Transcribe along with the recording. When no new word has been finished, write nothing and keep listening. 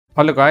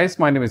Hello guys,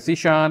 my name is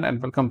Zishan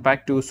and welcome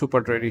back to Super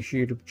Tradish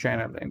YouTube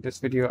channel. In this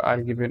video,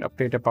 I'll give you an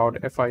update about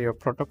FIO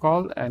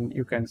protocol, and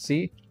you can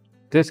see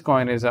this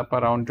coin is up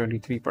around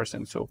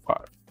 23% so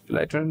far.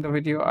 Later in the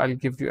video, I'll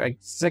give you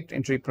exact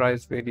entry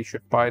price where you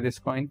should buy this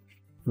coin,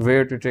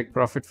 where to take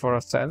profit for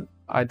a sell.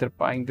 Either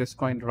buying this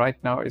coin right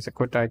now is a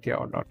good idea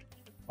or not.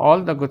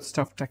 All the good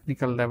stuff,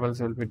 technical levels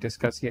will be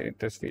discussed here in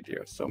this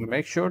video. So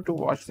make sure to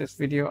watch this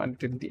video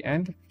until the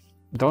end.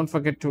 Don't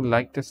forget to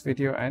like this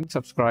video and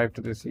subscribe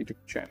to this YouTube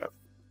channel.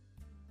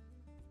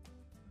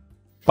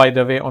 By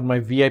the way, on my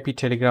VIP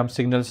Telegram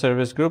signal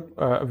service group,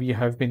 we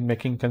have been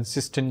making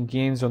consistent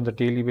gains on the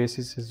daily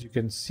basis. As you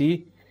can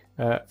see,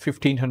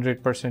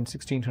 1500%,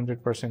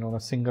 1600% on a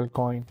single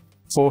coin,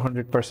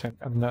 400%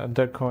 on the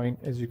other coin.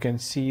 As you can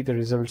see the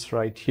results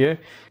right here,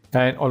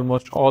 and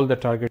almost all the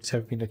targets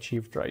have been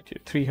achieved right here.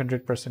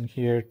 300%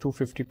 here,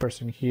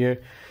 250%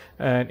 here,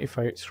 and if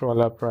I scroll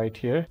up right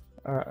here,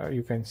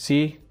 you can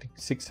see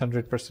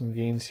 600%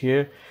 gains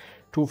here,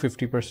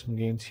 250%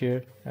 gains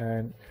here,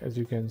 and as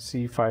you can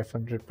see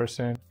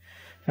 500%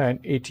 and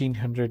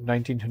 1800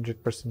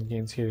 1900%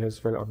 gains here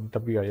as well on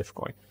WIF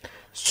coin.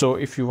 So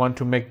if you want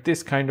to make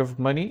this kind of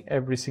money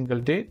every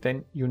single day,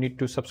 then you need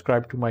to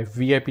subscribe to my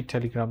VIP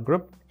Telegram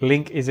group.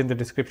 Link is in the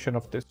description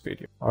of this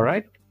video. All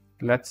right,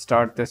 let's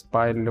start this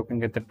by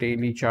looking at the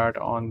daily chart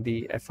on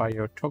the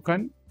FIO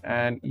token,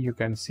 and you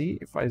can see,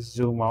 if I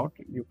zoom out,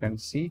 you can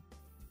see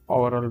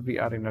overall we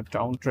are in a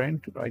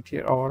downtrend right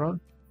here overall.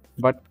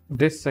 But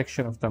this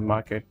section of the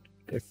market,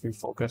 if we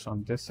focus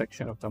on this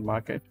section of the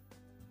market,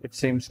 it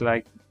seems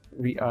like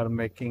we are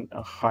making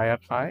a higher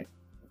high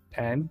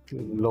and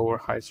lower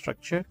high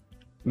structure,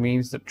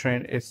 means the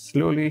trend is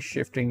slowly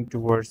shifting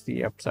towards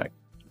the upside.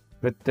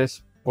 With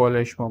this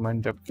bullish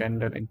momentum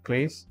candle in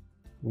place,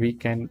 we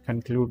can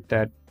conclude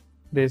that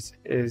this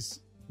is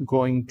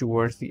going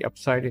towards the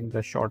upside in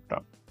the short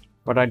term.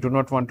 But I do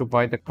not want to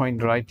buy the coin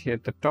right here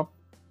at the top,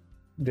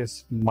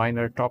 this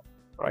minor top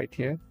right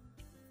here.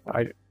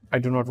 I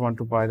do not want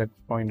to buy the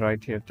coin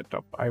right here at the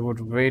top. I would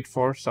wait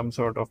for some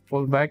sort of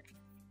pullback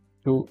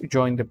to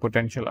join the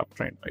potential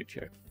uptrend right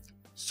here.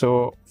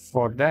 So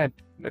for that,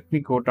 let me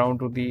go down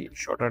to the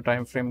shorter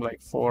time frame like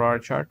 4-hour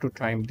chart to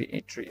time the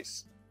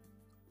entries.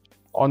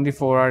 On the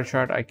 4-hour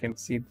chart, I can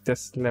see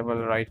this level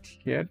right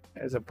here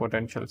as a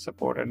potential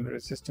support and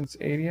resistance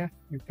area.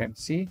 You can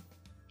see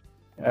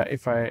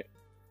if I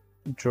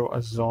draw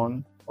a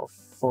zone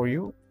for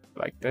you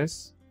like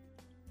this,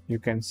 you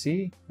can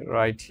see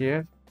right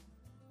here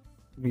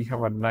we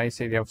have a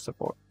nice area of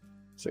support.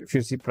 So if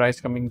you see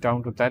price coming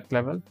down to that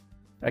level,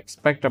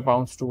 expect a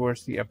bounce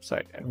towards the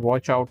upside and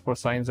watch out for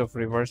signs of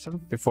reversal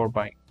before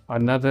buying.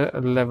 Another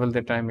level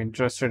that I'm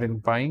interested in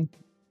buying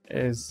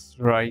is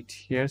right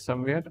here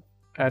somewhere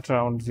at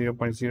around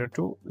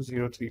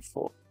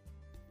 0.02034.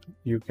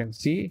 You can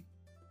see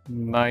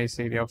nice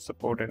area of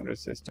support and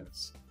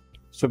resistance.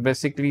 So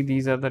basically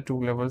these are the two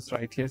levels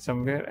right here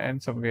somewhere,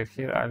 and somewhere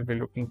here I'll be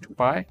looking to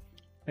buy.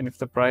 And if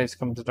the price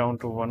comes down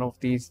to one of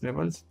these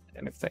levels,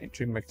 and if the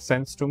entry makes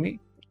sense to me,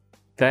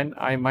 then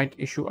I might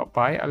issue a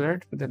buy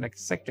alert with an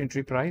exact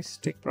entry price,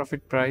 take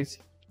profit price,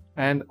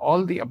 and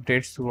all the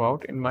updates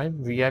throughout in my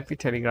VIP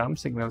Telegram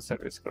signal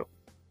service group.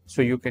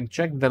 So you can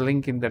check the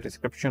link in the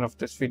description of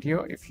this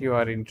video if you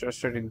are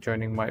interested in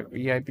joining my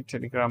VIP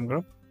Telegram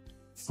group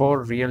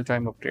for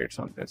real-time updates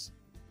on this.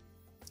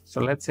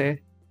 So let's say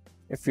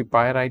if we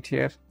buy right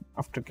here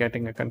after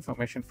getting a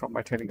confirmation from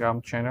my Telegram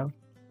channel,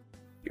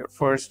 your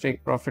first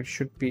take profit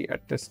should be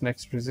at this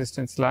next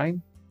resistance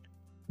line.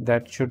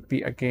 That should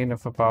be a gain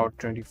of about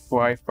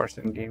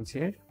 25% gains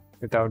here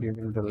without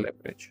using the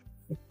leverage.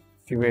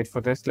 If you wait for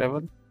this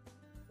level,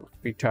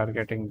 be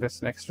targeting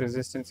this next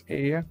resistance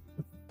area,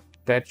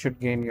 that should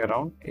gain you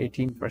around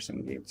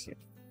 18% gains here.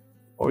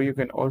 Or you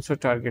can also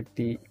target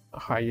the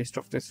highest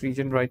of this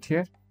region right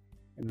here,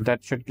 and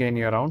that should gain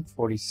you around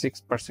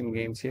 46%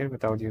 gains here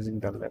without using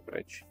the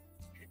leverage.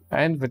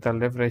 And with a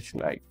leverage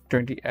like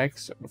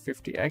 20x or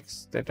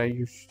 50x that I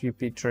usually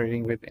be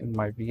trading with in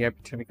my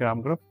VIP Telegram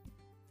group,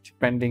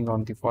 depending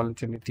on the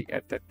volatility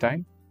at that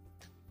time.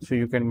 So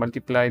you can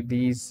multiply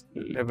these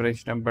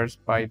leverage numbers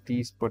by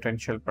these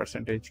potential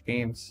percentage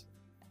gains,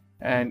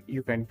 and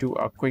you can do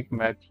a quick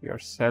math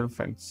yourself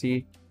and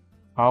see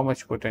how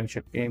much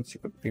potential gains you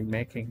could be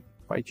making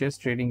by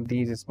just trading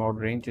these small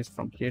ranges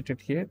from here to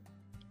here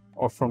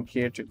or from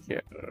here to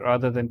here,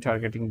 rather than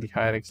targeting the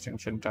higher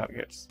extension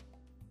targets.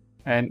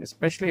 And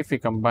especially if we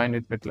combine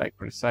it with like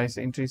precise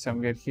entry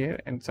somewhere here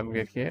and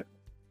somewhere here,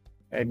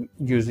 and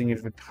using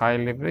it with high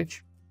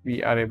leverage,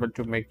 we are able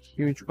to make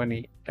huge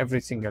money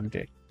every single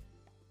day.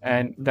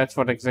 And that's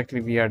what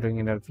exactly we are doing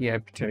in our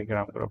VIP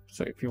Telegram group.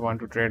 So if you want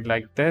to trade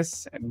like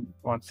this and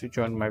wants to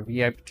join my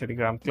VIP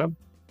Telegram club,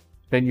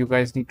 then you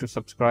guys need to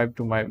subscribe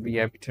to my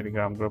VIP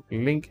Telegram group.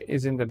 Link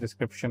is in the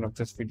description of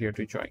this video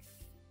to join.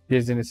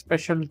 There's a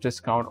special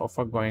discount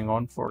offer going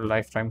on for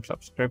lifetime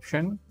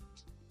subscription,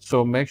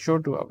 so make sure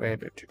to avail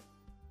it.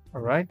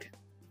 All right,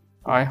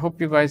 I hope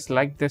you guys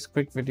liked this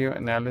quick video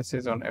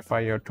analysis on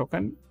FIO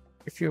token.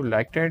 If you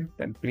liked it,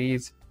 then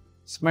please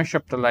Smash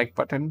up the like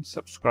button,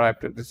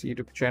 subscribe to this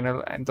YouTube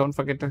channel, and don't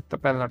forget to hit the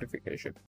bell notification.